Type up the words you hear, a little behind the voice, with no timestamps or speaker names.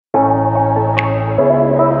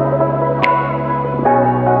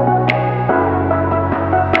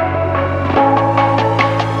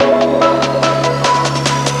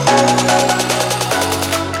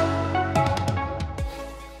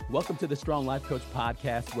the Strong Life Coach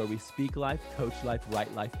podcast, where we speak life, coach life,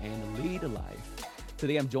 write life, and lead life.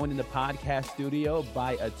 Today, I'm joined in the podcast studio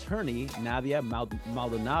by attorney Nadia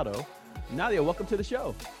Maldonado. Nadia, welcome to the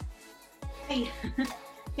show. Hi,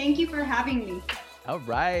 thank you for having me. All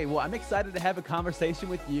right. Well, I'm excited to have a conversation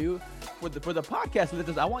with you for the podcast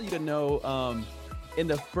listeners. I want you to know, in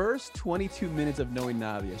the first 22 minutes of knowing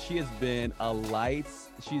Nadia, she has been a light.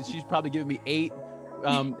 She's probably given me eight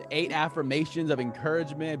affirmations of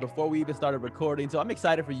encouragement before we even started recording. So I'm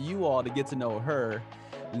excited for you all to get to know her.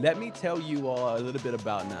 Let me tell you all a little bit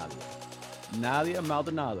about Nadia. Nadia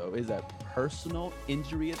Maldonado is a personal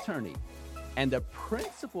injury attorney and the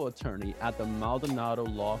principal attorney at the Maldonado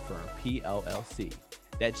Law Firm, PLLC,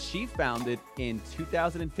 that she founded in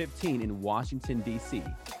 2015 in Washington, D.C.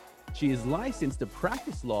 She is licensed to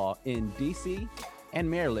practice law in D.C. and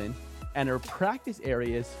Maryland, and her practice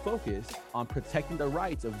areas focus on protecting the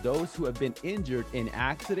rights of those who have been injured in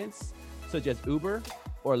accidents such as Uber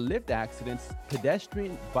or Lyft accidents,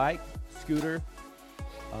 pedestrian, bike, scooter,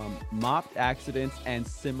 mopped accidents, and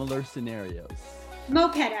similar scenarios.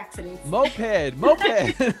 Moped accidents. Moped. Thank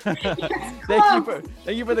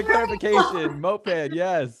you for the clarification. Moped,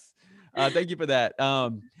 yes. Thank you for that.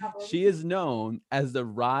 She is known as the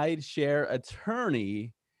rideshare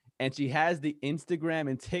attorney, and she has the Instagram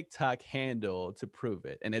and TikTok handle to prove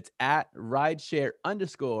it. And it's at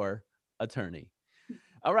rideshare_attorney.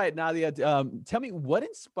 All right, Nadia, tell me, what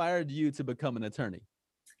inspired you to become an attorney?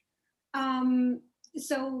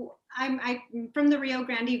 So I'm from the Rio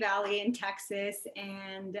Grande Valley in Texas,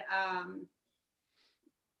 and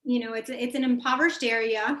it's an impoverished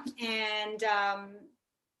area, and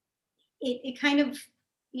it kind of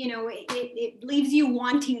it leaves you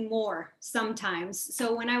wanting more sometimes.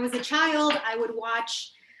 So when I was a child, I would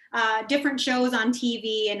watch different shows on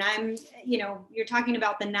TV, and you're talking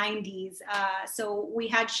about the 90s. So we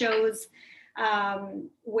had shows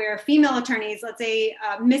where female attorneys, let's say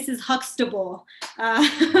Mrs. Huxtable,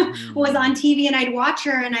 was on TV, and I'd watch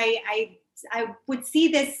her, and I would see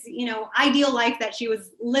this, ideal life that she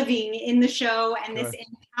was living in the show, and this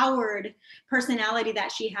empowered personality that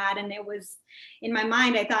she had. And it was in my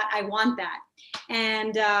mind, I thought, I want that.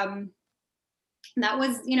 And that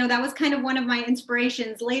was kind of one of my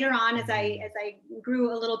inspirations later on as I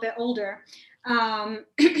grew a little bit older. Some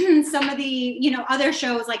of the other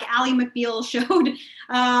shows like Ally McBeal showed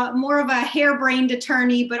more of a harebrained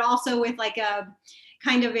attorney, but also with like a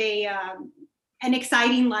kind of an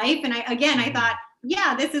exciting life. And I thought,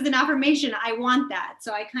 yeah, this is an affirmation. I want that.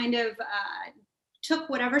 So I kind of took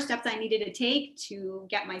whatever steps I needed to take to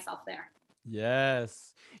get myself there.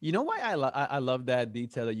 Yes. You know why I love that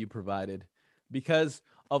detail that you provided? Because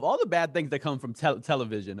of all the bad things that come from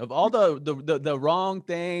television, of all the wrong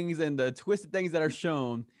things and the twisted things that are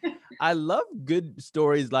shown, I love good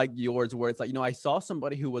stories like yours, where it's like, I saw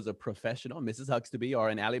somebody who was a professional, Mrs. Huxtable or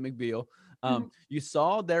an Ally McBeal. You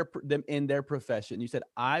saw them in their profession. You said,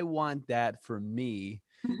 I want that for me.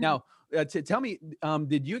 Now, tell me,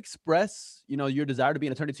 did you express, your desire to be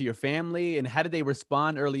an attorney to your family, and how did they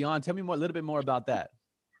respond early on? Tell me a little bit more about that.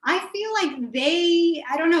 I feel like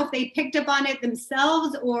I don't know if they picked up on it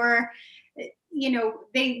themselves, or,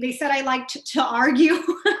 they said I liked to argue.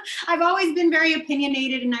 I've always been very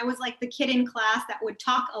opinionated, and I was like the kid in class that would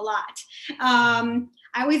talk a lot. I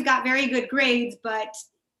always got very good grades, but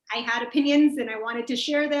I had opinions and I wanted to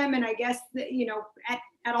share them. And I guess,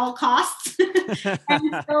 at all costs.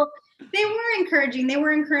 And so they were encouraging. They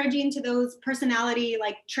were encouraging to those personality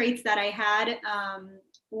traits that I had.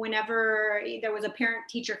 Whenever there was a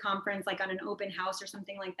parent-teacher conference, like on an open house or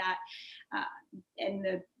something like that, and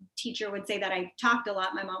the teacher would say that I talked a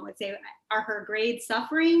lot, my mom would say, are her grades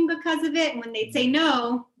suffering because of it? And when they'd say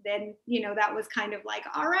no, then, that was kind of like,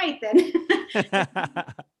 all right, then.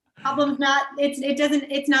 Problem's not,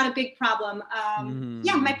 it's not a big problem.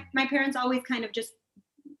 Yeah, my parents always kind of just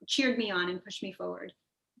cheered me on and pushed me forward.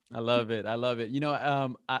 I love it. I love it.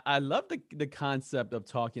 I love the concept of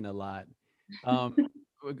talking a lot.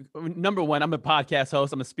 Number one, I'm a podcast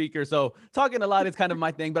host. I'm a speaker. So talking a lot is kind of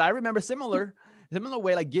my thing, but I remember similar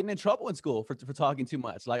way, like getting in trouble in school for talking too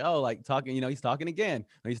much. Like, talking, he's talking again.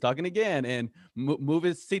 He's talking again, and move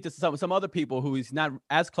his seat to some other people who he's not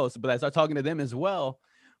as close to, but I start talking to them as well.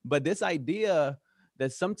 But this idea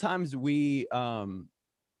that sometimes I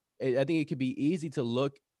think it could be easy to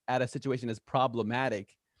look at a situation as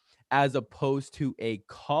problematic, as opposed to a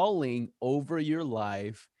calling over your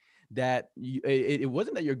life, that it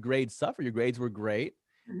wasn't that your grades suffer. Your grades were great,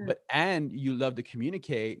 and you love to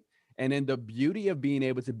communicate. And then the beauty of being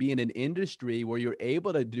able to be in an industry where you're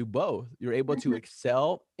able to do both. You're able to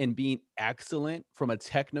excel in being excellent from a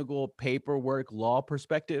technical paperwork law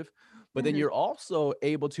perspective, but then you're also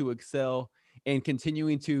able to excel and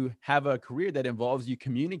continuing to have a career that involves you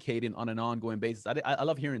communicating on an ongoing basis. I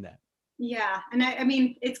love hearing that. Yeah, and I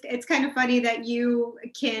mean, it's kind of funny that you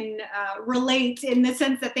can relate in the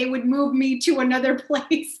sense that they would move me to another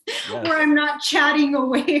place Yes. where I'm not chatting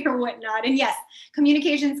away or whatnot. And yes,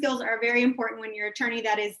 communication skills are very important when you're an attorney.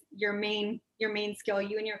 That is your main skill.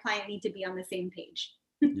 You and your client need to be on the same page.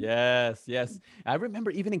 Yes, yes. I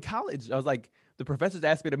remember even in college, I was like, the professors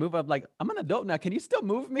asked me to move. I'm like, I'm an adult now. Can you still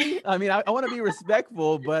move me? I mean, I want to be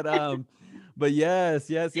respectful, but yes,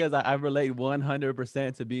 yes, yes. I relate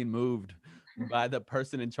 100% to being moved by the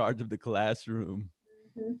person in charge of the classroom.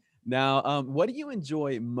 Mhm. Now, what do you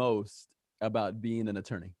enjoy most about being an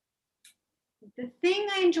attorney? The thing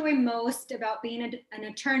I enjoy most about being an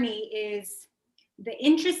attorney is the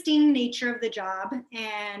interesting nature of the job.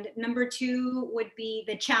 And number two would be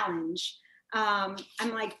the challenge. I'm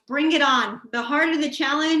like, bring it on. The harder the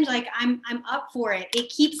challenge, like I'm up for it. It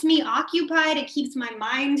keeps me occupied. It keeps my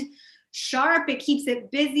mind sharp. It keeps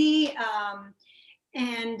it busy.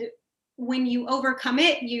 And when you overcome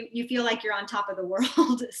it, you feel like you're on top of the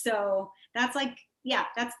world. So that's like, yeah,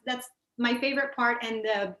 that's my favorite part. And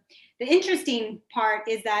the interesting part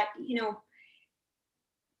is that,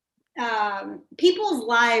 people's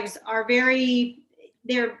lives are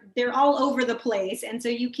they're all over the place, and so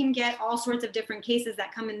you can get all sorts of different cases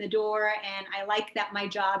that come in the door, and I like that my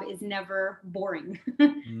job is never boring.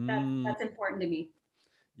 Mm, That's important to me.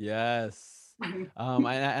 yes. Mhm.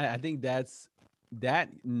 I think that's that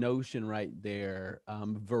notion right there,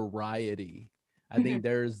 variety. I think Mhm.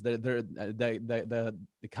 there's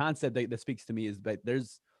the concept that speaks to me is that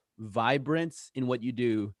there's vibrance in what you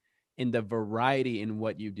do, in the variety in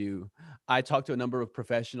what you do. I talked to a number of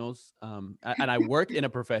professionals, and I worked in a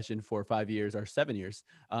profession for 5 years or 7 years,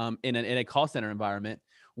 in a call center environment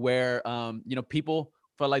where people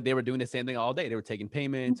felt like they were doing the same thing all day. They were taking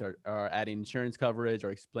payments or adding insurance coverage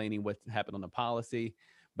or explaining what happened on the policy.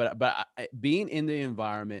 But being in the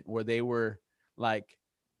environment where they were like,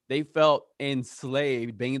 they felt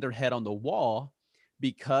enslaved, banging their head on the wall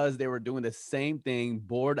because they were doing the same thing,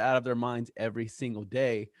 bored out of their minds every single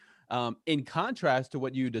day. In contrast to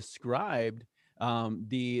what you described,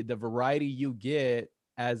 the variety you get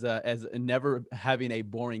as never having a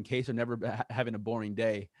boring case or never having a boring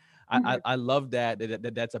day. Mhm. I love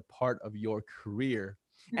that's a part of your career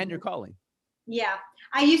and your Mhm. calling. Yeah,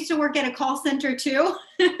 I used to work at a call center too.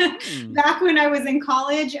 Hmm. Back when I was in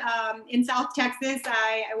college, in South Texas,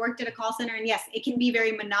 I worked at a call center, and yes, it can be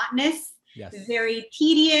very monotonous, Yes. very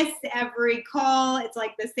tedious. Every call, it's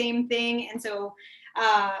like the same thing. And so,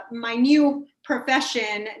 my new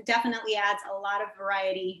profession definitely adds a lot of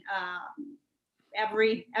variety,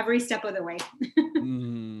 every step of the way.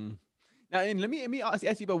 Mm. Now, and let me ask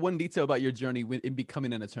you about one detail about your journey in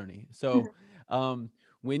becoming an attorney. So, um,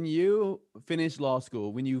 when you finished law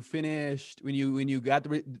school, when you passed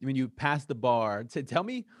the bar, tell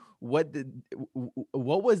me what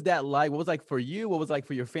was that like? What was like for you? What was like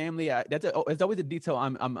for your family? It's always a detail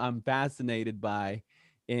I'm fascinated by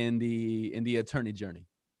in the attorney journey.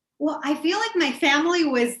 Well, I feel like my family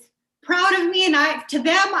was proud of me, and I to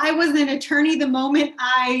them I was an attorney the moment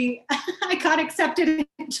I I got accepted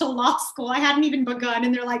into law school. I hadn't even begun,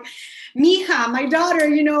 and they're like, "Mija, my daughter,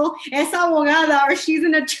 es abogada, or she's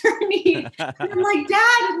an attorney." And I'm like,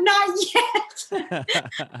 "Dad, not yet,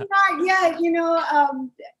 not yet."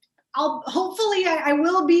 I'll hopefully I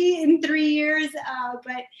will be in 3 years,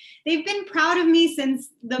 but they've been proud of me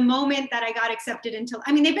since the moment that I got accepted into.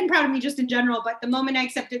 I mean, they've been proud of me just in general, but the moment I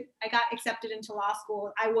got accepted into law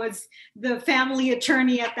school, I was the family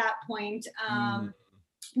attorney at that point. Mm,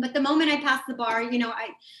 But the moment I passed the bar,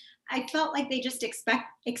 I felt like they just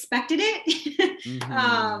expected it. mhm.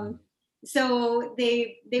 um, so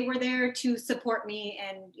they were there to support me,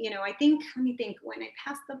 and I think, let me think, when I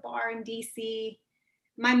passed the bar in DC,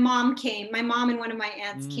 my mom and one of my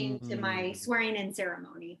aunts came to my Mm. swearing in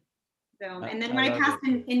ceremony. So, and then I when I love passed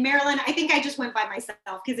it. in Maryland, I think I just went by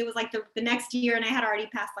myself because it was like the next year, and I had already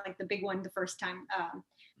passed like the big one the first time.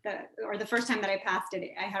 The first time that I passed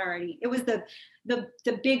it, I had already. It was the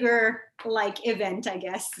bigger like event, I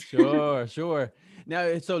guess. Sure, sure.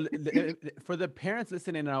 Now, for the parents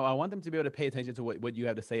listening now, I want them to be able to pay attention to what you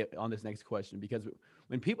have to say on this next question, because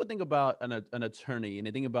when people think about an attorney and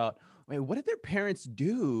they think about, wait, what did their parents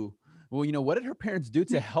do? Well, what did her parents do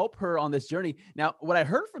to help her on this journey? Now, what I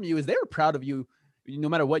heard from you is they were proud of you, no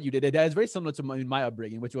matter what you did. That is very similar to my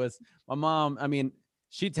upbringing, which was my mom. I mean,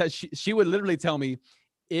 she would literally tell me,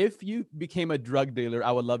 if you became a drug dealer,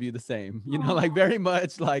 I would love you the same. Oh, Like very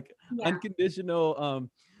much like yeah. unconditional.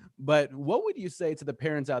 But what would you say to the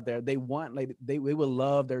parents out there? They want, like, they would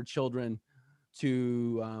love their children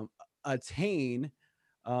to attain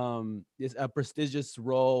is a prestigious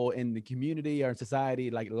role in the community or in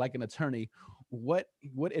society, like an attorney. What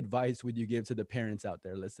advice would you give to the parents out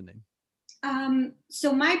there listening?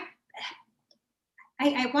 So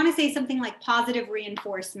I want to say something like positive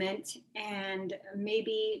reinforcement, and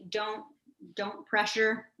maybe don't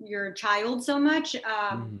pressure your child so much.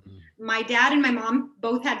 Mhm. My dad and my mom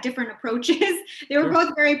both had different approaches. They were Sure.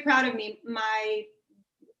 both very proud of me. My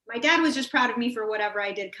dad was just proud of me for whatever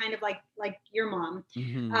I did, kind of like your mom.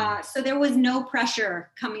 Hmm. So there was no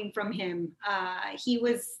pressure coming from him. He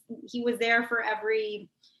was there for every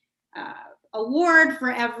uh, award,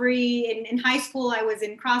 for every in high school I was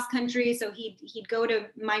in cross country, so he'd go to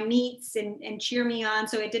my meets and cheer me on,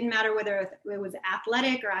 so it didn't matter whether it was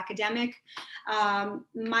athletic or academic.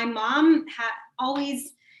 My mom had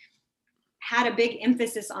always had a big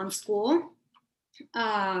emphasis on school.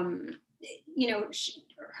 um,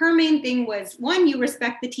 her main thing was, one, you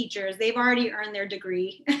respect the teachers, they've already earned their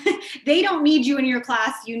degree. They don't need you in your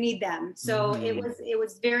class, you need them. So Hmm. it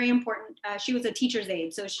was very important. She was a teacher's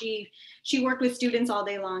aide, so she worked with students all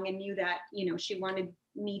day long and knew that, she wanted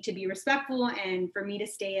me to be respectful and for me to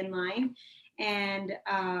stay in line. And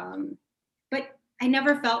but I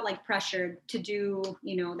never felt like pressured to do,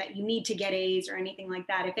 that you need to get A's or anything like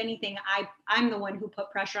that. If anything, I'm the one who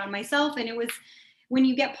put pressure on myself. And it was when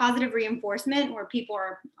you get positive reinforcement where people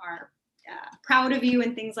are proud of you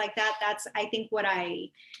and things like that. That's, I think, what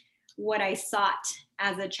I sought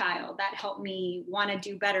as a child. That helped me want to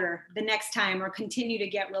do better the next time or continue to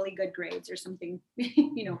get really good grades or something,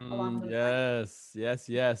 along those lines. Yes, yes,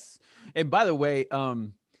 yes. And by the way,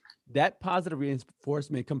 that positive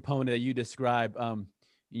reinforcement component that you described,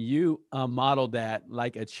 you modeled that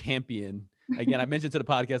like a champion. Again, I mentioned to the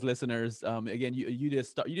podcast listeners, again, you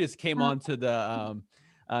just came on to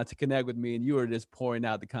connect with me, and you were just pouring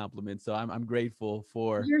out the compliments. So I'm grateful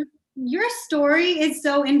for. Your your story is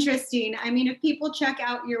so interesting. I mean, if people check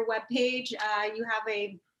out your webpage, you have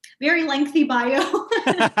a very lengthy bio.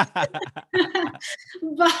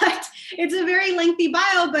 But it's a very lengthy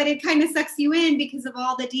bio, but it kind of sucks you in because of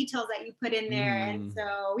all the details that you put in there. And Mhm.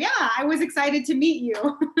 so, yeah, I was excited to meet you.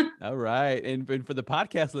 All right, and for the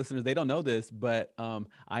podcast listeners, they don't know this, but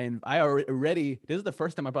I already this is the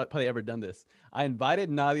first time I've probably ever done this. I invited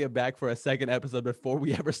Nadia back for a second episode before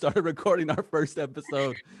we ever started recording our first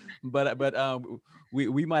episode, but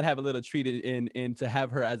we might have a little treat in to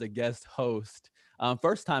have her as a guest host.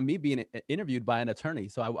 First time me being interviewed by an attorney,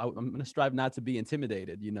 so I'm going to strive not to be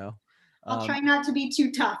intimidated. I'll Um, try not to be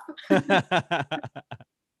too tough.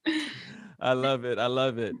 I love it. I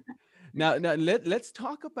love it. Now let's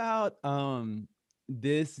talk about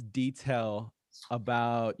this detail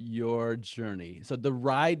about your journey. So the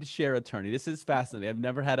ride share attorney. This is fascinating. I've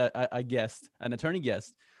never had a guest, an attorney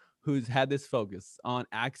guest, who's had this focus on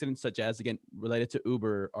accidents such as, again, related to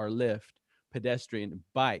Uber or Lyft, pedestrian,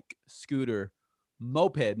 bike, scooter,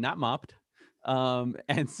 moped, not mopped,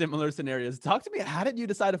 and similar scenarios. Talk to me. How did you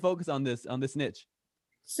decide to focus on this niche?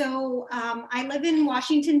 So I live in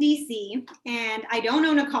Washington, D.C., and I don't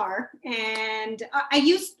own a car. And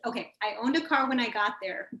I owned a car when I got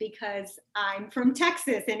there because I'm from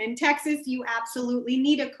Texas. And in Texas, you absolutely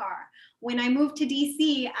need a car. When I moved to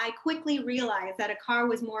D.C., I quickly realized that a car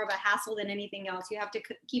was more of a hassle than anything else. You have to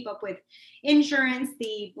keep up with insurance,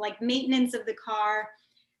 the like maintenance of the car,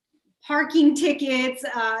 parking tickets.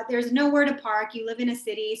 There's nowhere to park. You live in a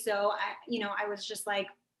city. So I was just like,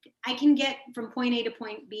 I can get from point A to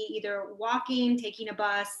point B either walking, taking a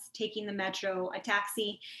bus, taking the metro, a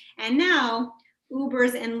taxi, and now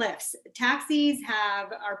Ubers and Lyfts. Taxis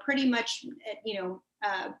are pretty much,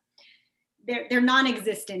 they're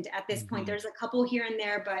non-existent at this point. Mhm. There's a couple here and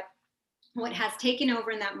there, but what has taken over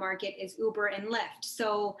in that market is Uber and Lyft.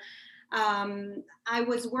 So I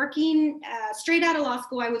was working straight out of law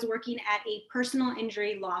school. I was working at a personal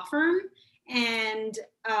injury law firm, and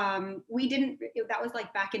we didn't. That was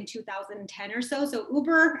like back in 2010 or so. So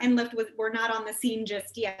Uber and Lyft were not on the scene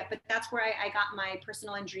just yet. But that's where I got my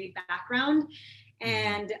personal injury background, Mhm.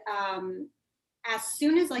 and as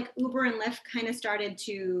soon as like Uber and Lyft kind of started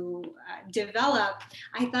to develop,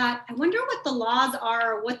 I thought, I wonder what the laws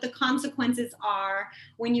are, or what the consequences are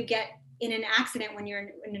when you get in an accident when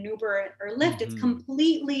you're in an Uber or Lyft. It's Mhm.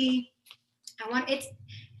 completely, it's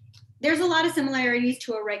there's a lot of similarities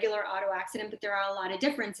to a regular auto accident, but there are a lot of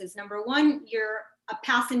differences. Number one, you're a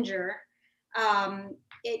passenger.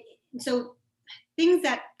 It so things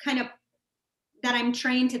that kind of that I'm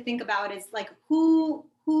trained to think about is like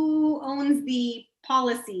who owns the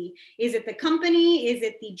policy? Is it the company? Is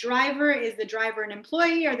it the driver? Is the driver an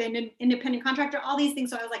employee or the independent contractor? All these things.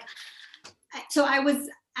 So I was like,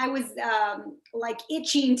 like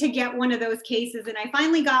itching to get one of those cases, and I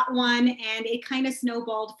finally got one, and it kind of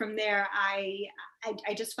snowballed from there. I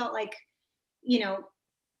just felt like, you know,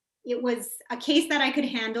 it was a case that I could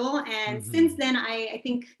handle. And since then, I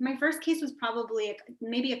think my first case was probably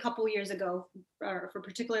maybe a couple years ago, for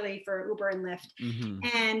particularly for Uber and Lyft.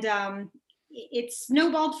 And it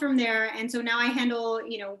snowballed from there. And so now I handle,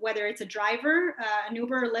 you know, whether it's a driver, an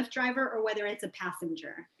Uber or Lyft driver, or whether it's a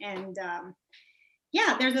passenger. And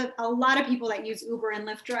yeah, there's a lot of people that use Uber and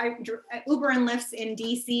Lyfts in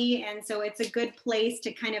DC, and so it's a good place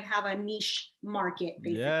to kind of have a niche market,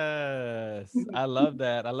 basically. Yes, I love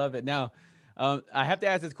that. I love it. Now, I have to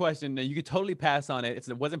ask this question. You could totally pass on it.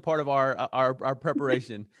 It wasn't part of our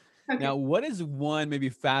preparation. Okay. Now, what is one maybe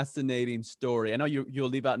fascinating story? I know you'll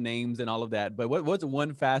leave out names and all of that, but what's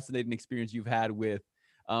one fascinating experience you've had with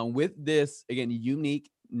this, again, unique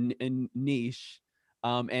niche,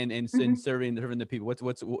 and serving the people?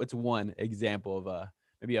 What's one example of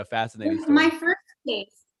maybe a fascinating story? My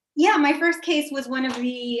first case was one of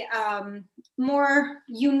the more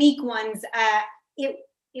unique ones. It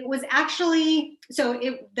was actually,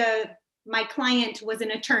 my client was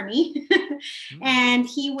an attorney and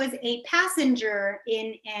he was a passenger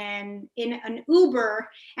in an Uber,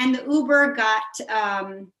 and the Uber got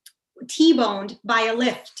T-boned by a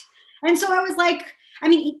Lyft. And so I was like, I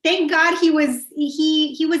mean, thank God he was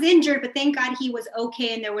injured, but thank God he was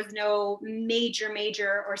okay, and there was no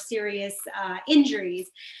major or serious injuries.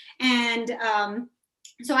 And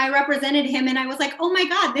so I represented him, and I was like, oh my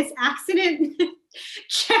God, this accident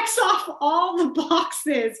checks off all the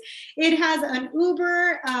boxes. It has an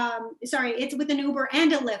Uber, it's with an Uber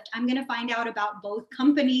and a Lyft. I'm going to find out about both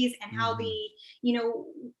companies and how to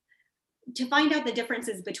find out the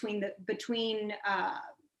differences between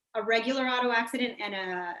a regular auto accident and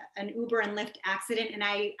an Uber and Lyft accident. And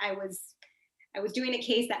I was doing a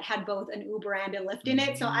case that had both an Uber and a Lyft in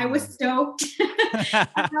it, so I was stoked.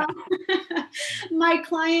 My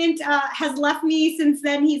client has left me since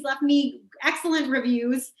then. He's left me excellent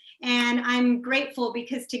reviews, and I'm grateful,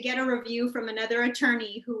 because to get a review from another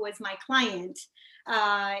attorney who was my client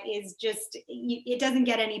is just, it doesn't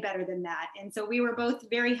get any better than that. And so we were both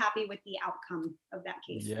very happy with the outcome of that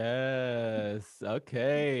case. Yes.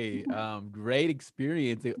 Okay. Great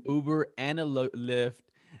experience. The Uber and a Lyft,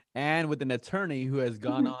 and with an attorney who has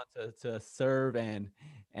gone on to serve and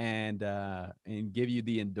give you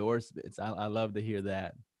the endorsements. I love to hear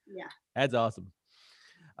that. Yeah. That's awesome.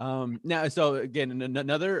 Now, so again,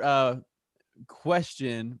 another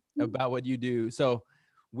question about what you do. So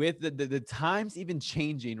with the times even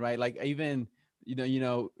changing, right? Like even,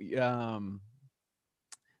 the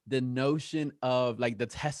notion of like the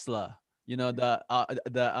Tesla,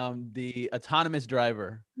 the autonomous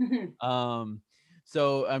driver.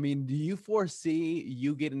 So, I mean, do you foresee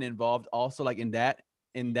you getting involved also like in that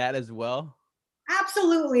as well?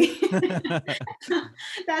 Absolutely.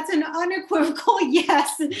 That's an unequivocal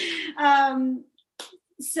yes.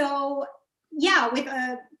 So yeah, with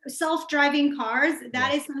self-driving cars,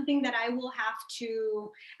 that is something that I will have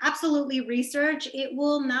to absolutely research. It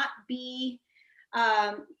will not be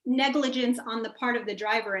negligence on the part of the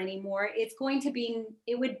driver anymore. It's going to be,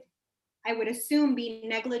 I would assume, be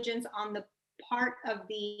negligence on the part of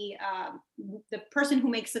the person who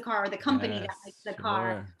makes the car, or the company that makes the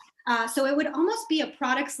car. So it would almost be a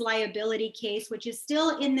products liability case, which is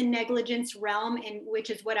still in the negligence realm, and which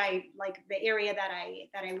is what I like, the area that I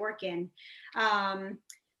work in.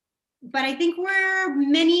 But I think we're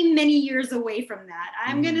many years away from that.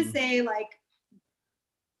 I'm going to say like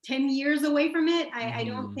 10 years away from it. I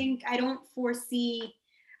don't foresee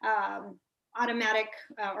automatic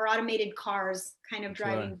or automated cars kind of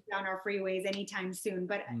driving down our freeways anytime soon.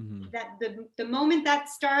 But that the moment that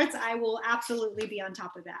starts, I will absolutely be on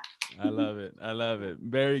top of that. I love it. I love it.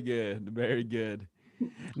 Very good. Very good.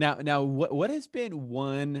 Now, what has been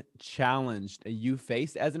one challenge that you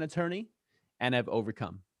faced as an attorney and have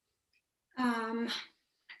overcome?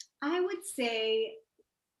 I would say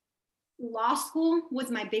law school was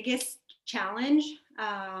my biggest challenge.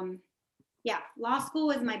 Law school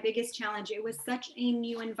was my biggest challenge. It was such a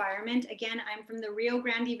new environment. Again, I'm from the Rio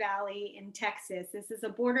Grande Valley in Texas. This is a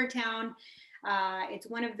border town. It's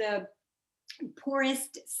one of the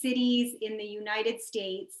poorest cities in the United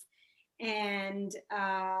States. And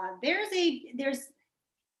there's a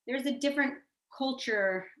different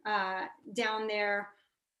culture down there.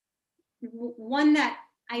 One that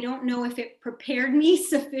I don't know if it prepared me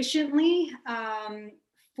sufficiently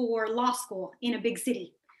for law school in a big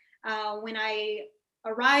city. When I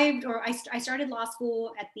arrived, or I started law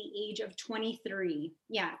school at the age of 23.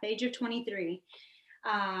 Yeah, at the age of 23.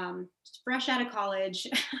 Fresh out of college.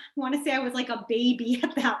 I want to say I was like a baby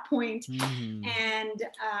at that point. And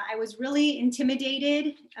I was really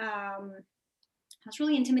intimidated. I was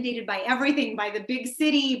really intimidated by everything, by the big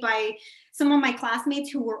city, by some of my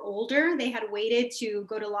classmates who were older. They had waited to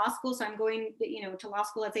go to law school. So I'm going, to law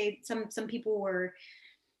school. Let's say some people were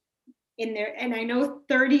in there, and I know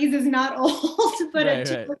 30s is not old, but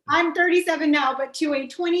right. I'm 37 now, but to a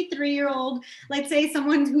 23-year-old, let's say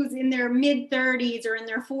someone who's in their mid 30s or in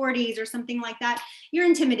their 40s or something like that, you're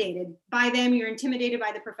intimidated by them. You're intimidated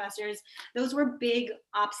by the professors. Those were big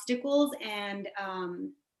obstacles. And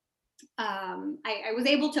I was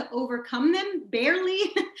able to overcome them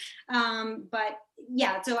barely. But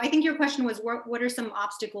yeah, so I think your question was, what are some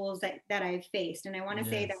obstacles that I've faced? And I want to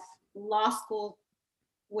say that law school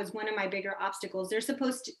was one of my bigger obstacles. They're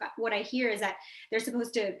supposed to, what I hear is that they're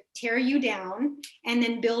supposed to tear you down and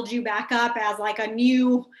then build you back up as like a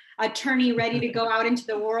new attorney ready to go out into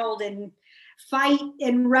the world and fight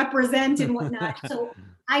and represent and whatnot. So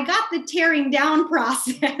I got the tearing down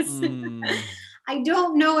process. I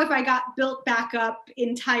don't know if I got built back up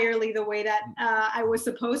entirely the way that I was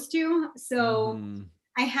supposed to. So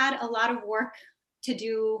I had a lot of work to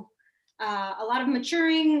do, a lot of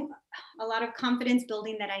maturing, a lot of confidence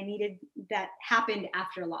building that I needed, that happened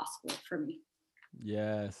after law school for me.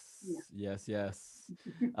 Yes.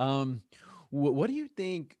 What do you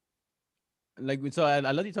think? Like, so I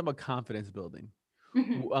love you talk about confidence building.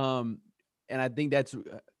 And I think that's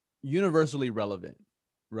universally relevant,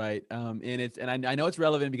 right? And I know it's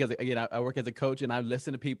relevant because, again, I work as a coach and I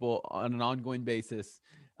listen to people on an ongoing basis.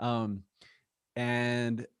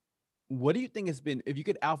 And what do you think has been, if you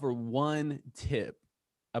could offer one tip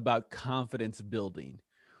about confidence building,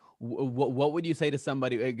 what would you say to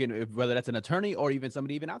somebody, again, whether that's an attorney or even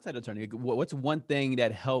somebody even outside attorney? What's one thing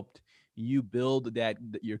that helped you build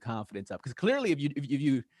your confidence up? Because clearly, if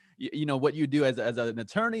you know what you do as an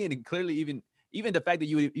attorney, and clearly even the fact that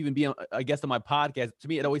you would even be a guest on my podcast, to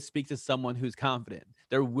me, it always speaks to someone who's confident.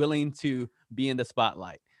 They're willing to be in the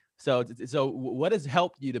spotlight. So what has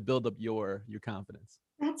helped you to build up your confidence?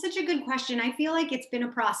 That's such a good question. I feel like it's been a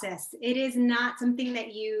process. It is not something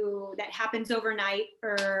that happens overnight,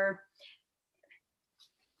 or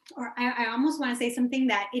I almost want to say something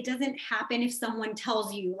that it doesn't happen if someone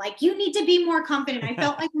tells you, like, you need to be more confident. I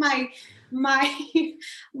felt like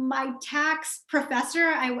my tax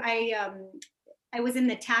professor, I was in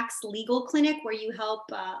the tax legal clinic where you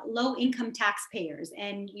help low income taxpayers,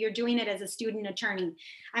 and you're doing it as a student attorney.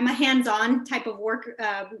 I'm a hands-on type of work,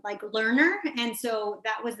 like learner. And so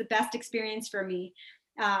that was the best experience for me.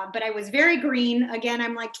 But I was very green. Again,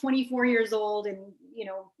 I'm like 24 years old and,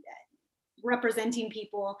 representing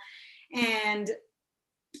people. And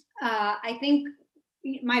I think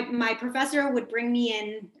my professor would bring me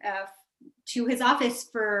in to his office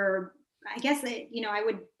for, I guess, I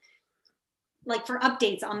would, like, for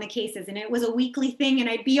updates on the cases, and it was a weekly thing, and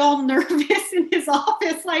I'd be all nervous in his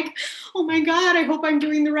office, like, oh my God, I hope I'm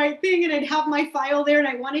doing the right thing. And I'd have my file there and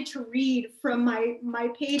I wanted to read from my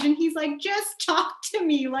page, and he's like, just talk to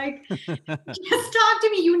me, like, just talk to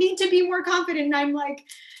me. You need to be more confident. And I'm like,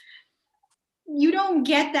 you don't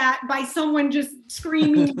get that by someone just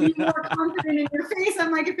screaming, be more confident in your face.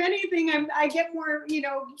 I'm like, if anything, I get more,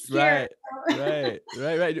 scared. Right.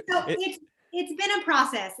 So it's been a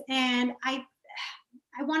process, and I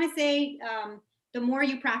want to say the more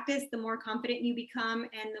you practice, the more confident you become,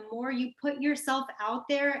 and the more you put yourself out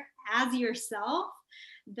there as yourself,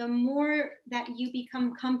 the more that you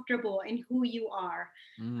become comfortable in who you are.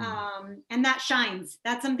 And that shines.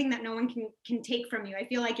 That's something that no one can take from you. I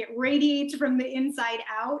feel like it radiates from the inside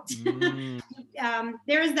out.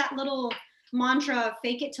 There is that little mantra of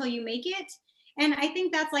fake it till you make it. And I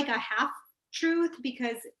think that's like a half truth,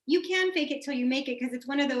 because you can fake it till you make it, because it's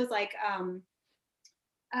one of those, like,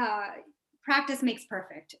 practice makes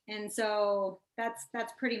perfect. And so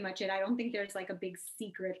that's pretty much it. I don't think there's like a big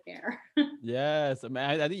secret there. Yes. I mean,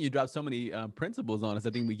 I think you dropped so many principles on us. I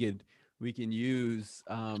think we can use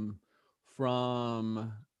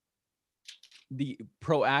from the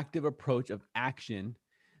proactive approach of action,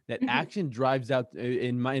 that action drives out,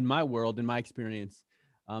 in my world, in my experience,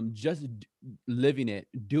 just living it,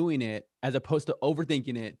 doing it, as opposed to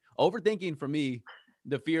overthinking it. Overthinking, for me,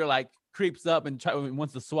 the fear like creeps up and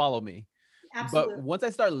wants to swallow me. Absolutely. But once I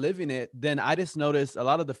start living it, then I just notice a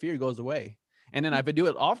lot of the fear goes away. And then if I do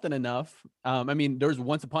it often enough, I mean, there was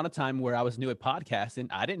once upon a time where I was new at podcasting.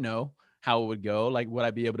 I didn't know how it would go. Like, would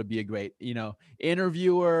I be able to be a great,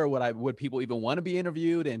 interviewer? Would people even want to be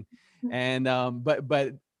interviewed?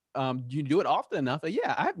 But you do it often enough.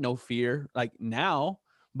 Yeah, I have no fear like now,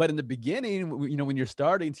 but in the beginning, when you're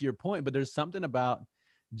starting, to your point, but there's something about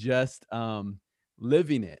just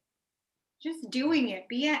living it. Just doing it.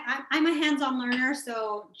 I'm a hands-on learner,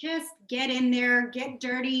 so just get in there, get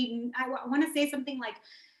dirty. I want to say something like,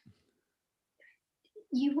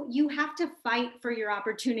 you have to fight for your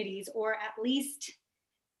opportunities, or at least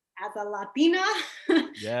as a Latina, you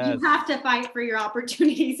Yes. have to fight for your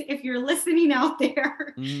opportunities. If you're listening out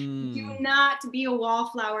there, do Mm. not be a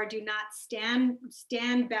wallflower. Do not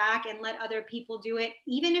stand back and let other people do it.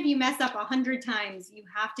 Even if you mess up 100 times, you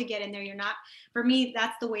have to get in there. You're not, for me,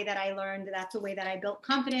 that's the way that I learned. That's the way that I built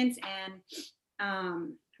confidence.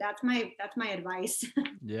 And that's my advice.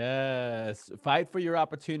 Yes. Fight for your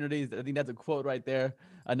opportunities. I think that's a quote right there.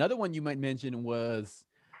 Another one you might mention was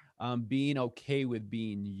being okay with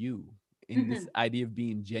being you, in this Mhm. idea of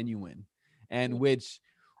being genuine, and which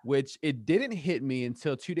it didn't hit me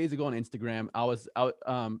until 2 days ago on Instagram. I was out.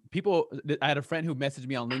 I had a friend who messaged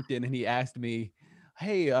me on LinkedIn, and he asked me,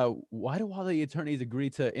 "Hey, why do all the attorneys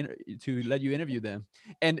agree to let you interview them?"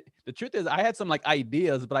 And the truth is, I had some like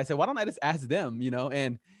ideas, but I said, "Why don't I just ask them?"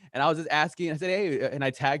 And I was just asking. I said, "Hey," and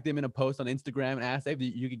I tagged them in a post on Instagram and asked, "Hey,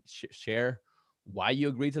 you could share why you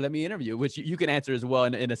agreed to let me interview," which you can answer as well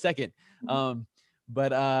in a second. Um,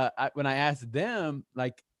 but when I asked them,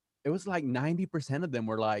 like, it was like 90% of them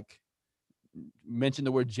were like, mentioned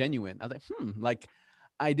the word genuine. I was like, like,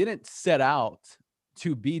 I didn't set out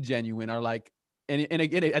to be genuine, or like, and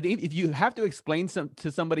again, I think if you have to explain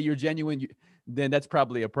to somebody you're genuine, then that's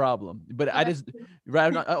probably a problem. But I Yeah. just,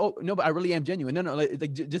 right? Oh no, but I really am genuine. No,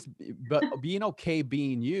 like just, but being okay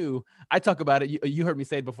being you. I talk about it. You heard me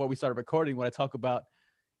say it before we started recording. When I talk about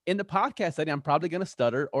in the podcast setting, I'm probably going to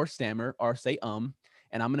stutter or stammer or say and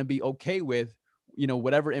I'm going to be okay with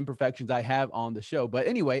whatever imperfections I have on the show. But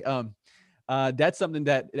anyway, that's something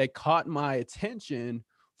that caught my attention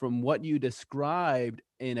from what you described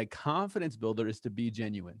in a confidence builder, is to be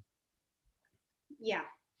genuine. Yeah,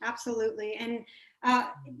 absolutely. And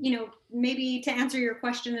maybe to answer your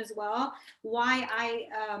question as well, why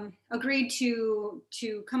I agreed to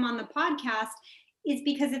come on the podcast is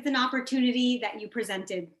because it's an opportunity that you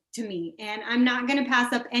presented to me, and I'm not going to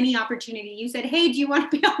pass up any opportunity. You said, "Hey, do you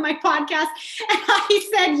want to be on my podcast?" And I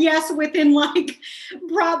said yes within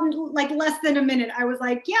probably like less than a minute. I was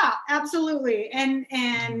like, "Yeah, absolutely." And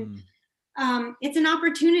Mm. it's an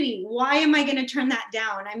opportunity. Why am I going to turn that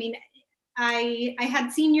down? I mean, I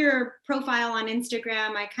had seen your profile on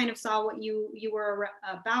Instagram. I kind of saw what you were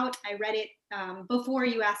about. I read it before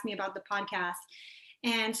you asked me about the podcast.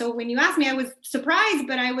 And so when you asked me, I was surprised,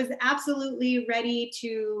 but I was absolutely ready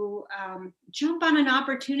to jump on an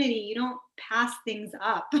opportunity. You don't pass things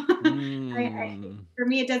up. Mm. For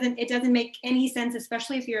me, it doesn't make any sense,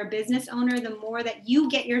 especially if you're a business owner. The more that you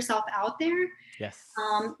get yourself out there, Yes.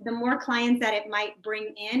 the more clients that it might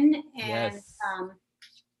bring in. And Yes.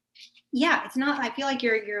 yeah, it's not, I feel like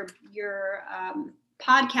your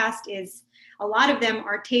podcast is, a lot of them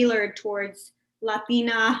are tailored towards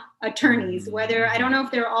Latina attorneys, whether, I don't Mm-hmm. know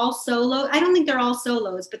if they're all solo. I don't think they're all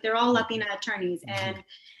solos, but they're all Latina attorneys. Mm-hmm. And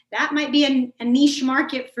that might be a niche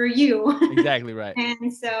market for you. Exactly right.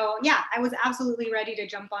 And so, yeah, I was absolutely ready to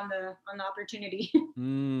jump on the opportunity.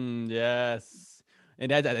 Yes.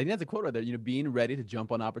 And I think that's a quote right there, being ready to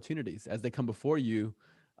jump on opportunities as they come before you.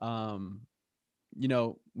 Um,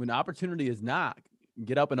 when opportunity is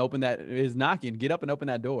get up and open that is knocking, get up and open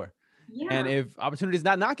that door. And Yeah. if opportunity is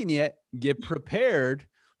not knocking yet, get prepared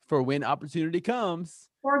for when opportunity comes.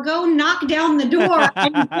 Or go knock down the door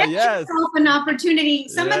and get Yes. yourself an opportunity.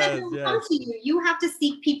 Some of them Yes. don't come Yes. to you. You have to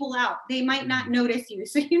seek people out. They might not Mhm. notice you.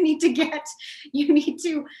 So you need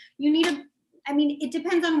to, I mean, it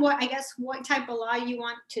depends on what type of law you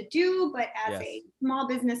want to do. But as Yes. a small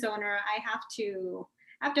business owner, I have to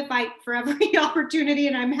fight for every opportunity,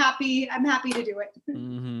 and I'm happy to do it.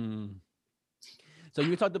 Hmm. So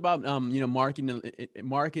you talked about marketing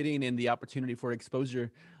and the opportunity for exposure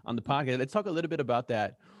on the podcast. Let's talk a little bit about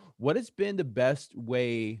that. What has been the best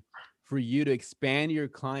way for you to expand your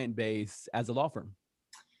client base as a law firm?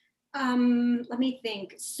 Let me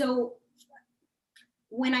think. So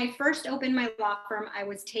when I first opened my law firm, I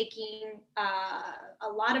was taking a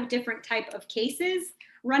lot of different type of cases,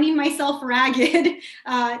 running myself ragged,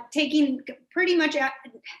 taking pretty much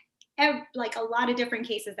like a lot of different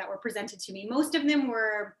cases that were presented to me. Most of them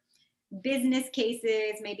were business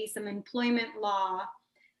cases, maybe some employment law.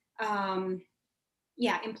 Um,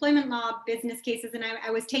 yeah, employment law, business cases, and I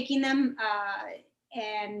was taking them,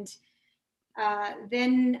 and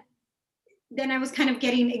then then I was kind of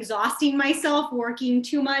exhausting myself, working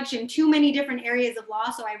too much in too many different areas of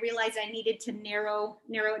law. So I realized I needed to narrow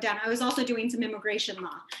it down. I was also doing some immigration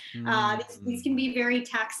law. These can be very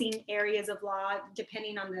taxing areas of law,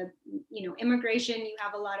 depending on the, immigration. You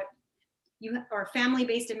have a lot of or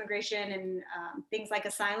family-based immigration and things like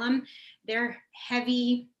asylum. They're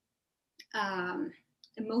heavy,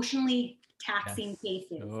 emotionally taxing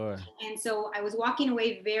cases. Sure. And so I was walking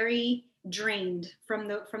away very drained from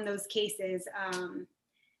those cases.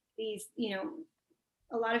 These,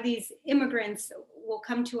 a lot of these immigrants will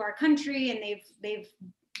come to our country and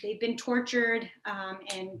they've been tortured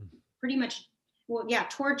and pretty much,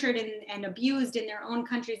 tortured and abused in their own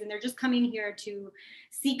countries, and they're just coming here to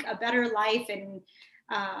seek a better life and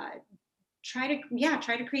try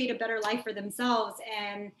to create a better life for themselves.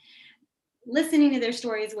 And listening to their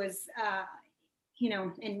stories was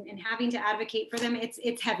and having to advocate for them,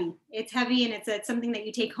 it's heavy, and it's something that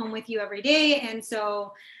you take home with you every day. And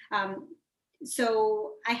so I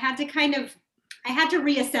had to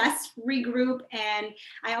reassess, regroup, and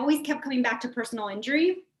I always kept coming back to personal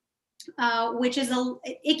injury, which is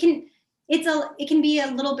it can be a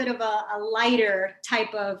little bit of a lighter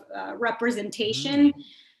type of representation.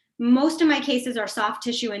 Most of my cases are soft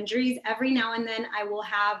tissue injuries. Every now and then I will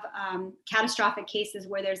have catastrophic cases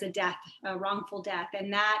where there's a death, a wrongful death,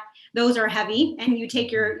 and those are heavy, and you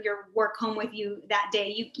take your work home with you that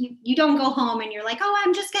day. You don't go home and you're like, oh,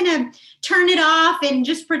 I'm just gonna turn it off and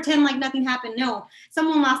just pretend like nothing happened. No,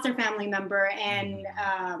 someone lost their family member, and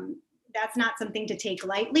that's not something to take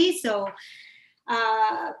lightly. So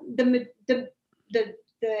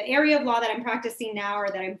the area of law that I'm practicing now, or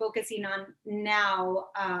that I'm focusing on now,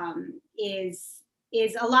 is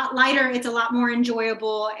a lot lighter. It's a lot more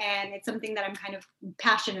enjoyable, and it's something that I'm kind of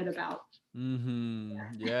passionate about.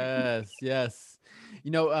 Yes, yes.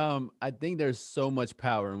 I think there's so much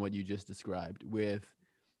power in what you just described with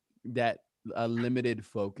that limited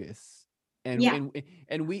focus, and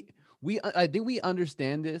I think we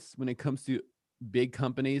understand this when it comes to big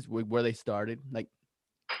companies where they started, like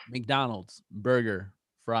McDonald's, burger,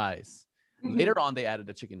 fries. Later on, they added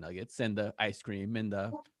the chicken nuggets and the ice cream and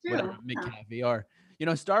the whatever McCafe, or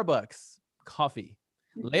Starbucks coffee.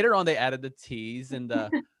 Later on, they added the teas and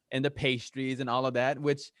the pastries and all of that.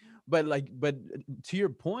 But to your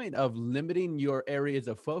point of limiting your areas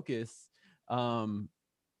of focus, to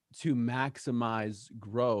maximize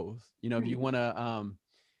growth. If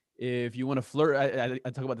you want to flourish, I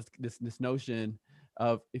talk about this notion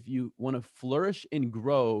of, if you want to flourish in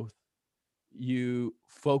growth, you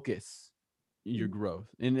focus your growth.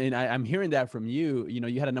 And I'm hearing that from you.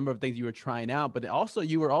 You had a number of things you were trying out, but also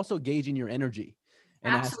you were also gauging your energy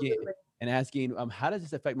and asking, how does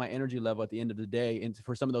this affect my energy level at the end of the day? And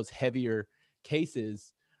for some of those heavier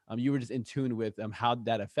cases, you were just in tune with how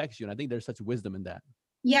that affects you. And I think there's such wisdom in that.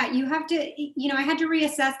 Yeah, you have to, I had to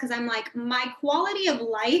reassess, because I'm like, my quality of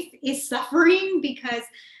life is suffering because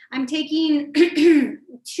I'm taking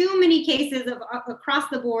too many cases across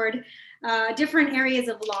the board, different areas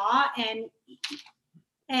of law,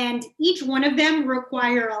 and each one of them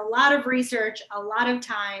require a lot of research, a lot of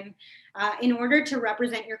time, in order to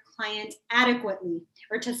represent your client adequately,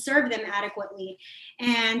 or to serve them adequately.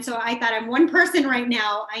 And so I thought, I'm one person right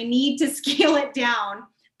now, I need to scale it down.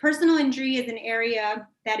 Personal injury is an area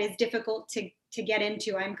that is difficult to get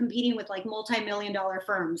into. I'm competing with like multi-million-dollar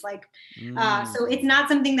firms. So it's not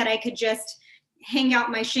something that I could just hang out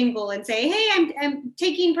my shingle and say, hey, I'm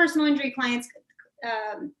taking personal injury clients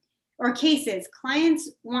or cases. Clients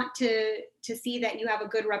want to see that you have a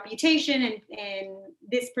good reputation in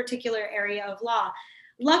this particular area of law.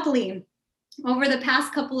 Luckily, over the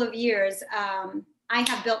past couple of years, I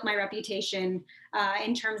have built my reputation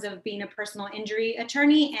in terms of being a personal injury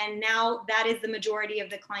attorney. And now that is the majority of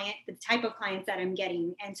the type of clients that I'm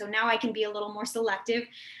getting. And so now I can be a little more selective.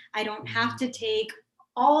 I don't have to take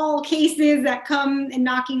all cases that come and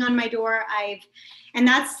knocking on my door. And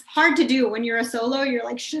that's hard to do when you're a solo. You're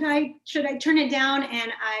like, should I turn it down?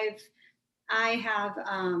 And I've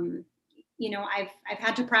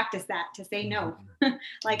had to practice that, to say no.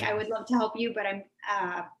 Like, I would love to help you, but I'm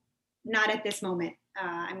not at this moment.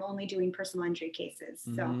 I'm only doing personal injury cases.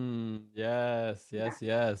 So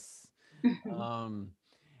yes.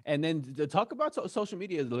 And then to talk about social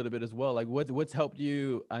media a little bit as well. Like, what's helped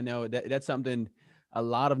you? I know that's something a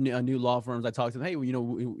lot of new law firms I talk to them, hey,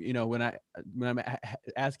 when I'm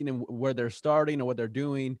asking them where they're starting or what they're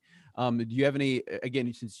doing, do you have any,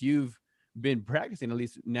 again, since you've been practicing, at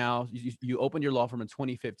least now, you opened your law firm in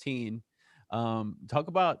 2015. Talk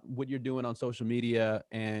about what you're doing on social media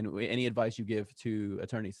and any advice you give to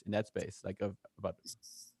attorneys in that space, about.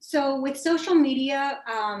 So with social media,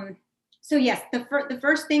 So yes, the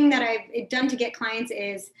first thing that I've done to get clients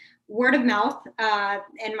is word of mouth,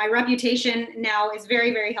 and my reputation now is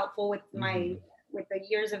very, very helpful with Mm-hmm. with the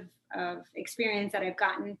years of experience that I've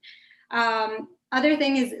gotten. Other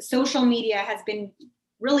thing is social media has been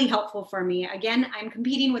really helpful for me. Again, I'm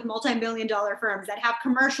competing with multi-million dollar firms that have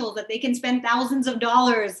commercials that they can spend thousands of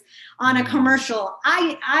dollars on a Mm-hmm. commercial.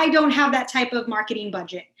 I don't have that type of marketing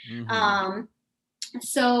budget. Mm-hmm. Um,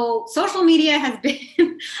 so social media has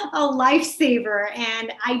been a lifesaver,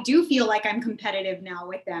 and I do feel like I'm competitive now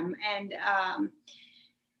with them.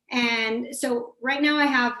 And so right now I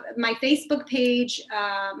have my Facebook page,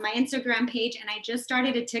 my Instagram page, and I just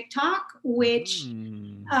started a TikTok, which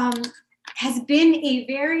Mm. um, has been a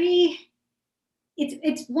very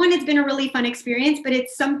it's been a really fun experience, but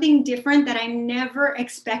it's something different that I never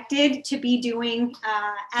expected to be doing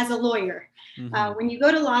as a lawyer. Mm-hmm. When you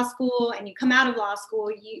go to law school and you come out of law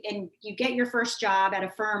school, you get your first job at a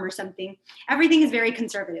firm or something, everything is very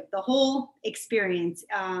conservative. The whole experience.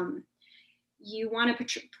 You want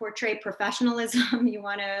to portray professionalism. You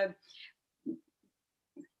want to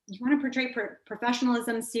portray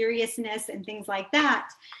professionalism, seriousness, and things like that.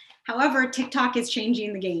 However, TikTok is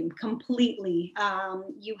changing the game completely. I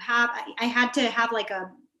had to have like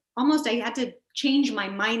I had to change my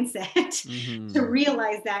mindset to Mm-hmm.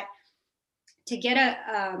 realize that to get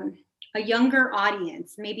a younger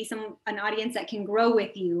audience, maybe an audience that can grow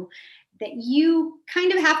with you, that you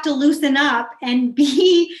kind of have to loosen up and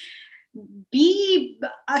be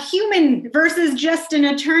a human versus just an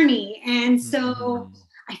attorney. And so Mm-hmm.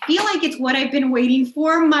 I feel like it's what I've been waiting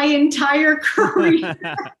for my entire career.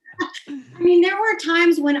 I mean, there were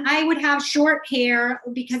times when I would have short hair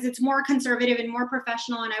because it's more conservative and more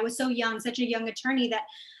professional. And I was so young, such a young attorney, that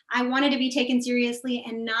I wanted to be taken seriously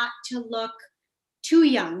and not to look too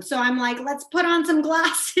young. So I'm like, let's put on some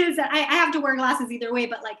glasses. I have to wear glasses either way,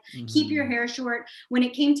 but like keep your Mm-hmm. hair short. When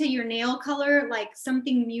it came to your nail color, like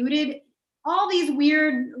something muted, all these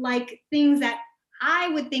weird like things that I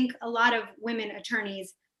would think a lot of women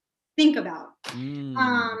attorneys think about. Mm.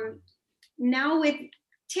 Um, Now with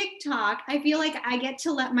TikTok, I feel like I get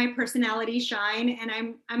to let my personality shine, and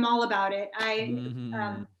I'm all about it.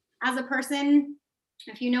 Mm-hmm. As a person,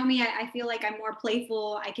 if you know me, I feel like I'm more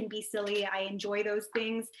playful. I can be silly. I enjoy those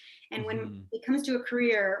things. And when Mm-hmm. it comes to a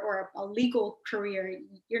career or a legal career,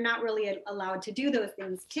 you're not really allowed to do those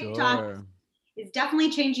things. TikTok Sure. is definitely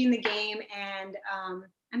changing the game, and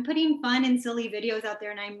I'm putting fun and silly videos out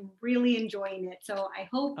there, and I'm really enjoying it. So I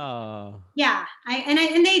hope, Oh. yeah, and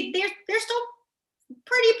they're still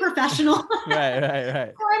pretty professional. Right, right,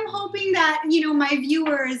 right. So I'm hoping that my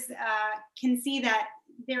viewers can see that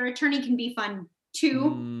their attorney can be fun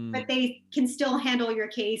too, but Mm. they can still handle your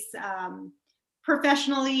case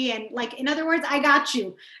professionally. And like, in other words, I got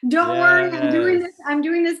you. Don't worry, I'm doing this. Yes. I'm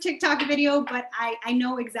doing this TikTok video, but I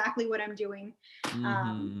know exactly what I'm doing. Um,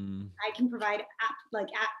 Mm-hmm. I can provide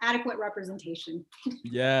adequate representation.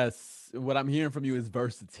 Yes. What I'm hearing from you is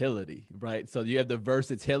versatility, right? So you have the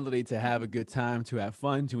versatility to have a good time, to have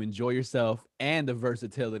fun, to enjoy yourself, and the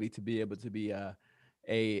versatility to be able to be a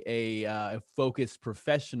focused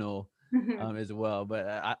professional Mhm. as well. But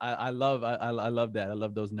I love that. I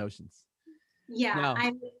love those notions. Yeah, Now,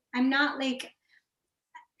 I'm not like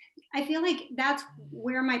I feel like that's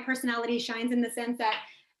where my personality shines, in the sense that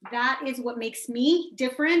that is what makes me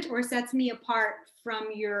different or sets me apart from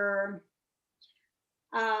your,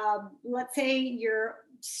 let's say, your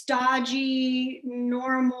stodgy,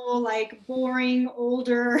 normal, like boring,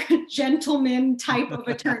 older gentleman type of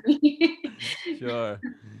attorney. sure.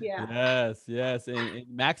 Yeah. Yes, yes, and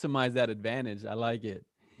maximize that advantage. I like it.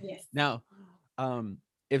 Yes. Now, um,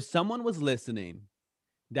 if someone was listening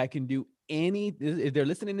that can do if they're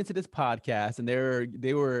listening into this podcast and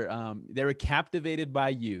they were captivated by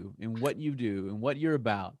you and what you do and what you're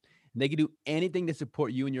about, and they can do anything to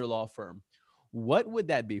support you and your law firm, what would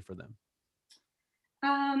that be for them?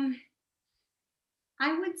 Um,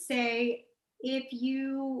 I would say, if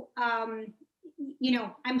you, I'm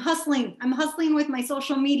hustling. I'm hustling with my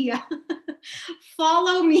social media.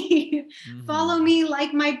 Follow me. Follow Mhm. me,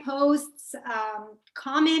 like my posts,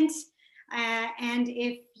 comment. And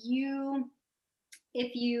if you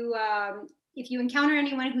if you encounter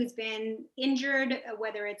anyone who's been injured,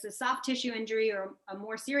 whether it's a soft tissue injury or a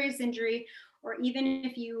more serious injury, or even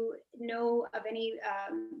if you know of any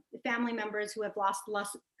family members who have lost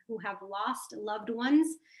loved ones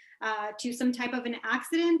to some type of an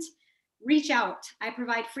accident, reach out. I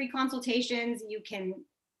provide free consultations. You can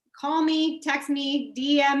call me, text me,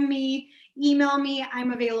 DM me, email me.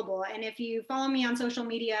 I'm available. And if you follow me on social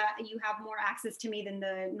media, you have more access to me than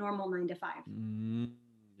the normal 9 to 5. Mm,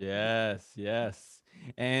 yes, yes.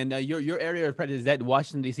 And your area of practice, is that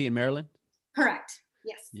Washington, D.C. and Maryland? Correct.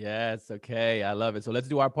 Yes. Yes. Okay. I love it. So let's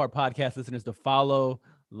do our part, podcast listeners, to follow,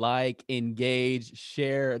 like, engage,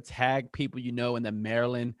 share, tag people you know in the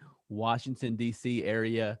Maryland, Washington, D.C.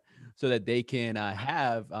 area so that they can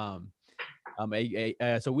have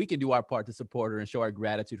so we can do our part to support her and show our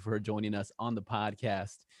gratitude for her joining us on the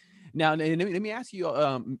podcast. Now, let me ask you,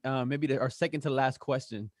 maybe our second to last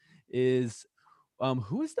question is,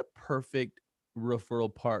 who is the perfect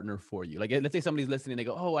referral partner for you? Like, let's say somebody's listening, they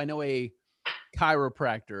go, "Oh, I know a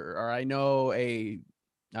chiropractor, or I know I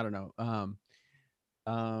don't know,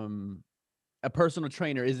 a personal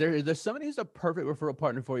trainer." Is there somebody who's a perfect referral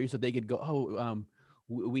partner for you so they could go, "Oh,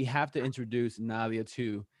 we have to introduce Nadia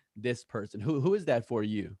to this person"? Who is that for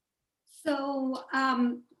you? So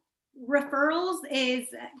referrals is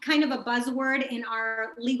kind of a buzzword in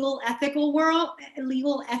our legal ethics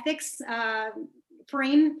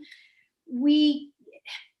frame. The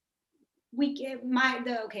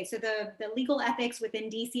legal ethics within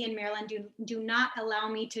DC and Maryland do not allow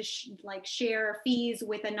me to share fees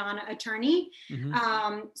with a non-attorney.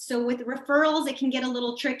 Mm-hmm. So with referrals, it can get a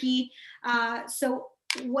little tricky. So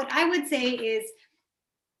what I would say is,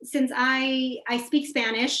 since I speak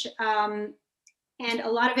Spanish, and a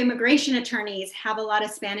lot of immigration attorneys have a lot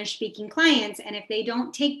of Spanish speaking clients. And if they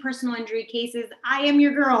don't take personal injury cases, I am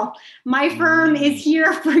your girl. My firm is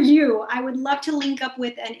here for you. I would love to link up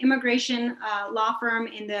with an immigration law firm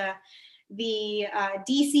in the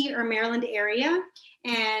DC or Maryland area.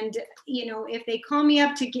 And, if they call me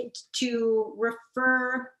up to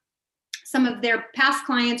refer some of their past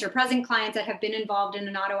clients or present clients that have been involved in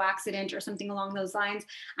an auto accident or something along those lines,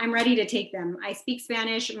 I'm ready to take them. I speak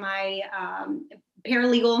Spanish. My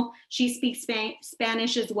paralegal, she speaks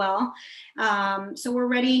Spanish as well. So we're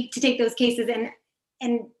ready to take those cases.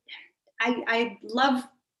 And I love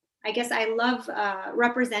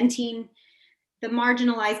representing the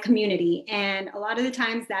marginalized community. And a lot of the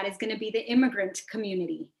times that is going to be the immigrant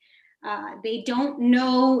community. They don't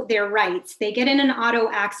know their rights. They get in an auto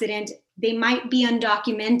accident. They might be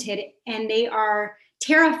undocumented, and they are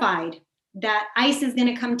terrified that ICE is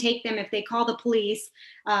going to come take them if they call the police.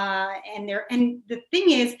 And the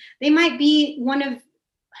thing is, they might be one of,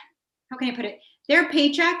 how can I put it? Their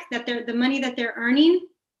paycheck, the money that they're earning,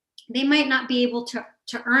 they might not be able to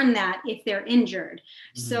earn that if they're injured.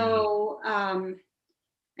 Mm-hmm. So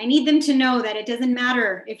I need them to know that it doesn't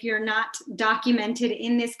matter if you're not documented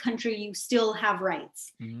in this country, you still have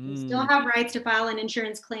rights. You still have rights to file an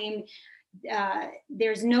insurance claim.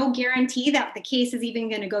 There's no guarantee that the case is even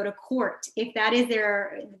going to go to court. If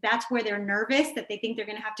that's where they're nervous, that they think they're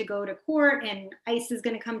going to have to go to court and ICE is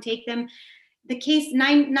going to come take them. The case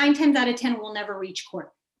nine times out of 10 will never reach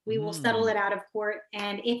court. We will settle it out of court.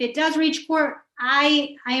 And if it does reach court,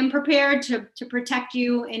 I am prepared to protect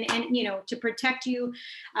you and to protect you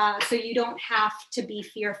so you don't have to be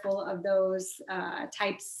fearful of those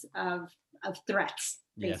types of threats,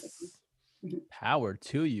 basically. Yes. Power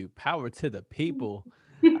to you. Power to the people.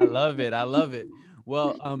 I love it. I love it.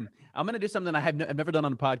 Well, I'm going to do something I've never done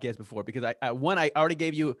on the podcast before, because I already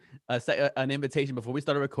gave you an invitation before we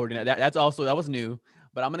started recording. That was new.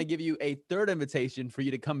 But I'm going to give you a third invitation for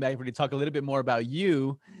you to come back for to talk a little bit more about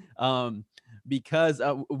you, because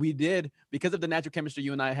of the natural chemistry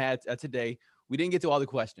you and I had today. We didn't get to all the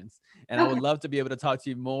questions, and I would love to be able to talk to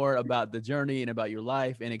you more about the journey and about your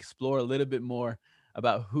life and explore a little bit more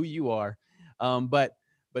about who you are. But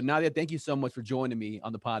Nadia, thank you so much for joining me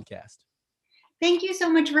on the podcast. Thank you so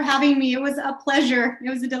much for having me. It was a pleasure. It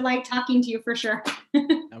was a delight talking to you, for sure.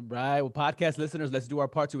 All right. Well, podcast listeners, let's do our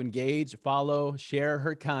part to engage, follow, share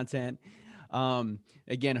her content.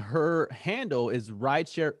 Again, her handle is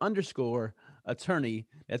rideshare_attorney.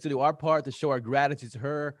 Let's do our part to show our gratitude to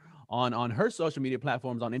her on her social media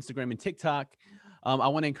platforms, on Instagram and TikTok. I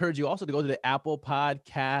want to encourage you also to go to the Apple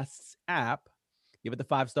Podcasts app, give it the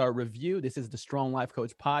 5-star review. This is the Strong Life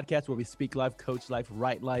Coach podcast, where we speak life, coach life,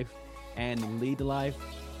 write life, and lead life.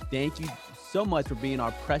 Thank you so much for being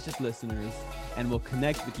our precious listeners, and we'll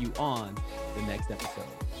connect with you on the next episode.